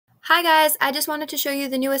Hi guys, I just wanted to show you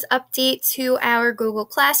the newest update to our Google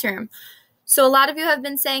Classroom. So a lot of you have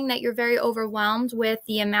been saying that you're very overwhelmed with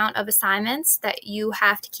the amount of assignments that you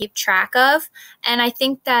have to keep track of. And I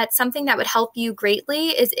think that something that would help you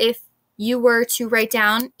greatly is if you were to write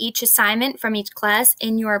down each assignment from each class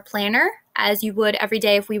in your planner, as you would every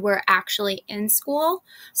day if we were actually in school,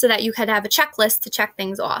 so that you could have a checklist to check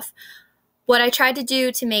things off. What I tried to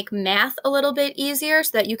do to make math a little bit easier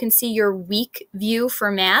so that you can see your week view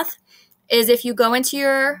for math is if you go into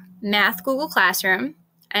your Math Google Classroom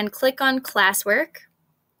and click on Classwork,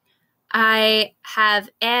 I have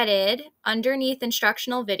added underneath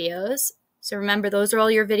instructional videos, so remember those are all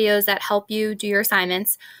your videos that help you do your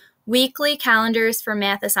assignments, weekly calendars for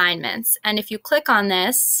math assignments. And if you click on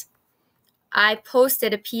this, I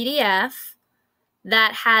posted a PDF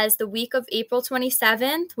that has the week of April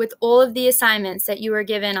 27th with all of the assignments that you were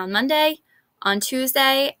given on Monday, on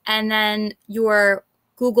Tuesday, and then your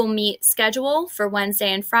Google Meet schedule for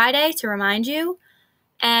Wednesday and Friday to remind you,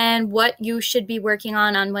 and what you should be working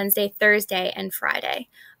on Wednesday, Thursday, and Friday.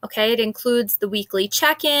 Okay, it includes the weekly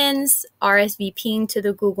check-ins, RSVPing to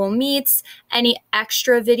the Google Meets, any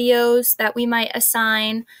extra videos that we might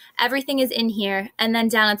assign. Everything is in here. And then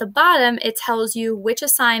down at the bottom, it tells you which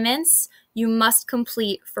assignments you must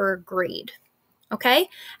complete for a grade. Okay,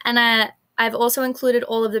 and I've also included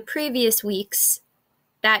all of the previous weeks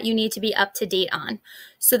that you need to be up to date on.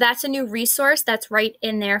 So that's a new resource that's right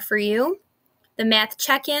in there for you. The math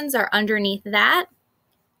check-ins are underneath that.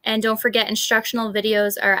 And don't forget, instructional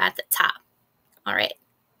videos are at the top. All right,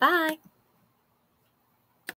 bye.